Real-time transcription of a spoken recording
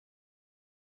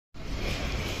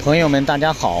朋友们，大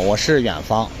家好，我是远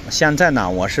方。现在呢，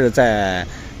我是在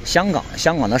香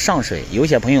港的上水。有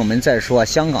些朋友们在说，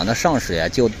香港的上水啊，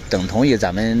就等同于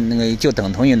咱们就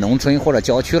等同于农村或者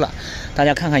郊区了。大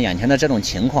家看看眼前的这种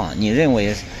情况，你认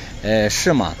为，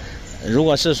是吗？如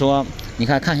果是说，你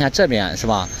看一下这边是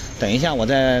吧？等一下，我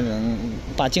再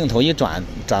把镜头一转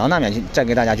到那边去，再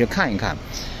给大家去看一看。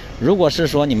如果是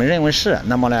说你们认为是，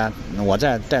那么呢，我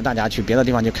再带大家去别的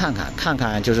地方去看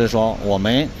看，就是说我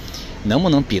们能不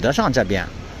能比得上这边。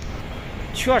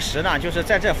确实呢，就是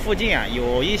在这附近啊，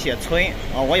有一些村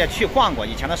我也去逛过，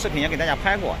以前的视频也给大家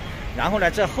拍过。然后呢，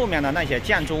这后面的那些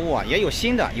建筑物啊，也有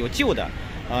新的，有旧的，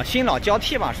新老交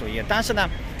替吧，属于。但是呢，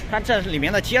它这里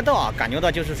面的街道啊，感觉到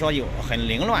就是说有很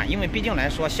凌乱，因为毕竟来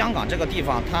说，香港这个地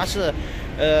方它是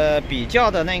比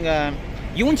较的那个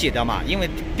拥挤的嘛，因为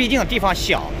毕竟地方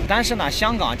小。但是呢，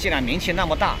香港既然名气那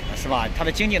么大，是吧？它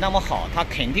的经济那么好，它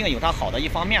肯定有它好的一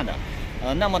方面的。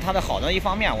那么它的好的一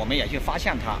方面，我们也去发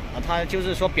现它。它就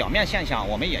是说表面现象，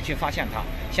我们也去发现它。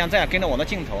现在跟着我的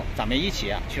镜头，咱们一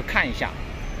起去看一下。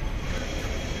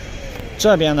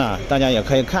这边呢，大家也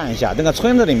可以看一下，这个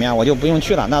村子里面我就不用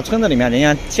去了。那村子里面人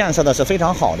家建设的是非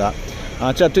常好的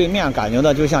啊，这对面感觉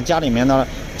到就像家里面的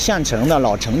县城的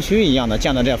老城区一样的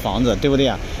建的这房子，对不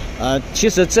对？其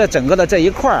实这整个的这一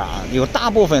块啊，有大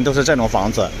部分都是这种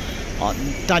房子。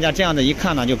大家这样的一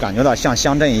看呢，就感觉到像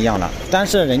乡镇一样了。但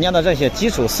是人家的这些基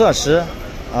础设施，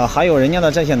还有人家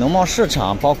的这些农贸市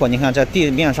场，包括你看这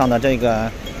地面上的这个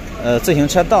自行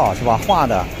车道是吧？画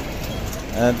的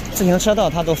自行车道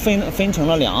它都分成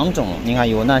了两种，你看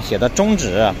有那写的终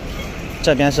止，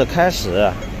这边是开始，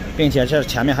并且这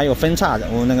前面还有分叉，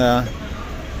那个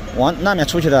往那边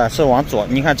出去的是往左，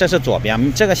你看这是左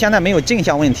边，这个现在没有镜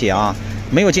像问题啊，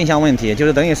没有镜像问题，就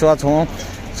是等于说从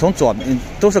左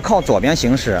都是靠左边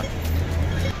行驶。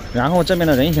然后这边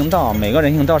的人行道，每个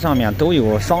人行道上面都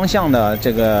有双向的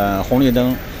这个红绿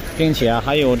灯，并且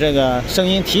还有这个声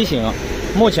音提醒。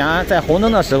目前在红灯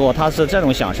的时候，它是这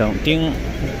种响声，叮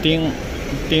叮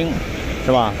叮，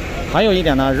是吧？还有一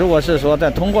点呢，如果是说在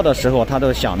通过的时候，它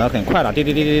都响得很快了，滴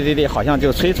滴滴滴滴滴，好像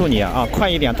就催促你啊，快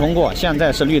一点通过。现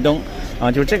在是绿灯啊，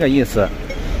就是这个意思。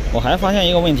我还发现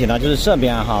一个问题呢，就是这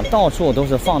边哈，到处都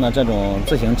是放的这种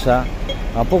自行车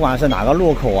啊，不管是哪个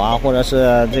路口啊，或者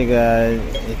是这个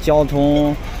交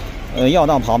通要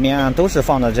道旁边，都是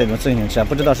放的这种自行车，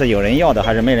不知道是有人要的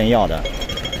还是没人要的。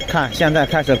看，现在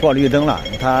开始过绿灯了，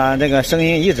它这个声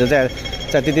音一直在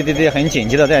滴滴滴滴很紧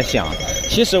急的在响。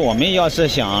其实我们要是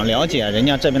想了解人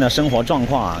家这边的生活状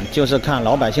况啊，就是看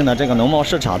老百姓的这个农贸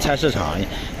市场、菜市场，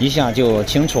一下就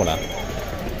清楚了。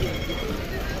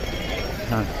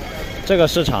看这个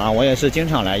市场我也是经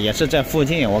常来，也是在附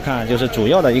近，我看就是主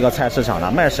要的一个菜市场了，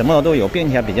卖什么的都有，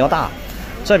并且比较大。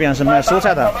这边是卖蔬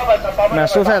菜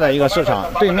的一个市场，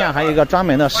对面还有一个专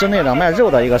门的室内的卖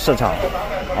肉的一个市场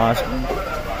啊。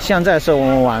现在是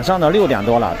晚上的6点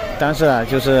多了，但是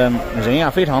就是人呀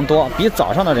非常多，比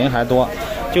早上的人还多，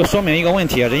就说明一个问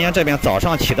题，人家这边早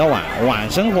上起得晚，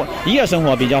夜生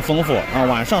活比较丰富啊，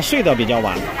晚上睡得比较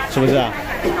晚，是不是？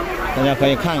大家可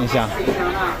以看一下，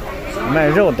卖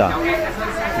肉的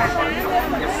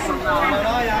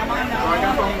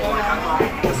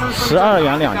，12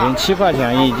元2斤，7块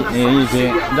钱一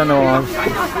斤，那种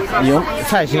油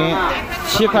菜心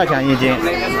7块钱1斤。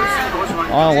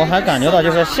我还感觉到就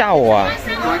是下午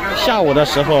的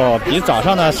时候比早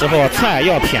上的时候菜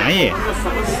要便宜。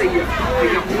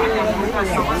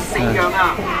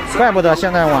怪不得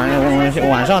现在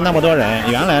晚上那么多人，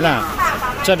原来呢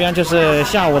这边就是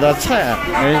下午的菜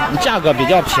价格比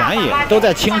较便宜，都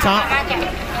在清仓。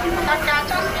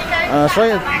所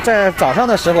以在早上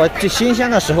的时候就新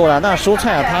鲜的时候呢，那蔬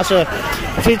菜它是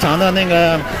非常的那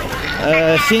个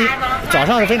早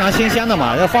上是非常新鲜的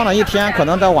嘛，要放了一天，可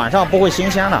能到晚上不会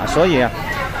新鲜了，所以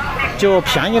就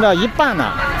便宜了一半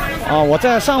呢。我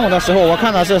在上午的时候我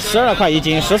看到是12块1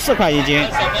斤，14块1斤，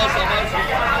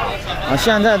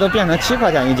现在都变成7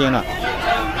块钱1斤了。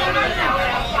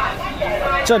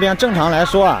这边正常来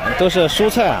说啊，都是蔬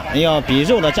菜要比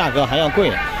肉的价格还要贵。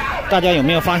大家有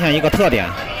没有发现一个特点？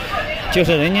就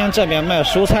是人家这边卖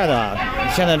蔬菜的，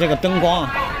现在这个灯光，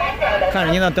看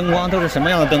人家的灯光都是什么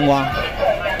样的灯光？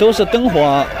都是灯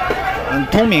火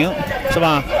通明，是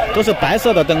吧？都是白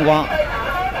色的灯光，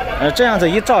这样子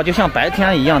一照就像白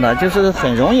天一样的，就是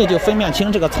很容易就分辨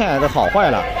清这个菜的好坏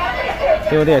了，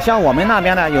对不对？像我们那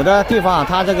边的有的地方，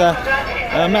它这个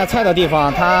卖菜的地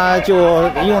方，它就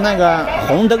用那个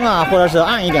红灯啊，或者是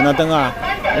暗一点的灯啊，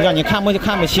让你看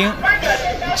不清。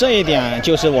这一点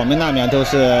就是我们那边都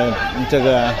是这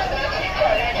个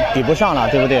比不上了，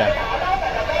对不对？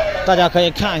大家可以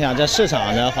看一下这市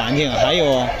场的环境，还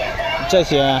有这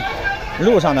些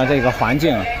路上的这个环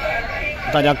境，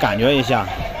大家感觉一下。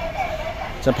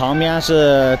这旁边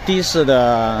是的士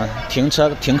的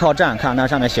停靠站，看那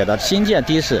上面写的新界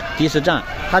的士站。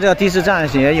它这个的士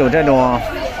站也有这种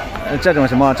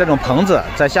棚子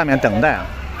在下面等待。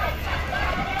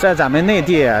在咱们内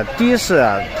地，的士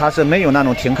它是没有那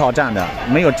种停靠站的，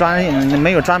没有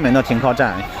专门的停靠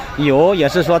站。有也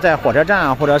是说在火车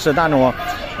站或者是那种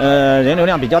人流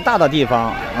量比较大的地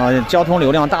方交通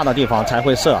流量大的地方才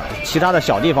会设，其他的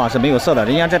小地方是没有设的。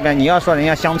人家这边你要说人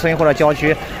家乡村或者郊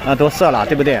区都设了，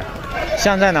对不对？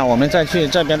现在呢，我们再去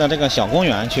这边的这个小公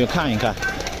园去看一看，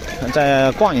再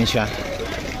逛一圈，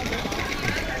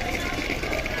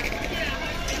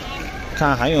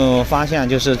看还有发现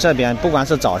就是这边不管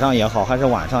是早上也好还是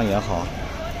晚上也好，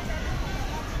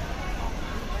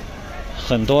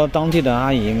很多当地的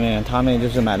阿姨们，她们就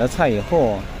是买了菜以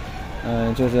后，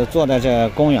就是坐在这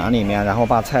公园里面，然后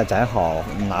把菜摘好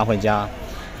拿回家。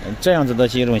这样子的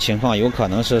几种情况，有可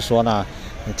能是说呢，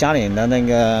家里的那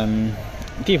个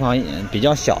地方比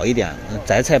较小一点，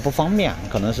摘菜不方便，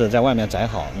可能是在外面摘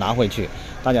好拿回去。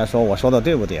大家说我说的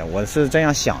对不对？我是这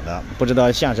样想的，不知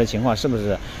道现实情况是不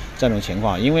是这种情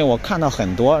况，因为我看到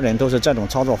很多人都是这种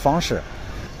操作方式。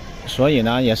所以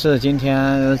呢，也是今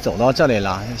天走到这里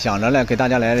了，想着来给大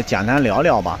家来简单聊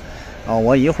聊吧。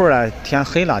我一会儿天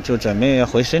黑了就准备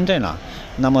回深圳了。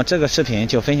那么这个视频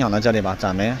就分享到这里吧，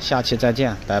咱们下期再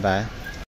见，拜拜。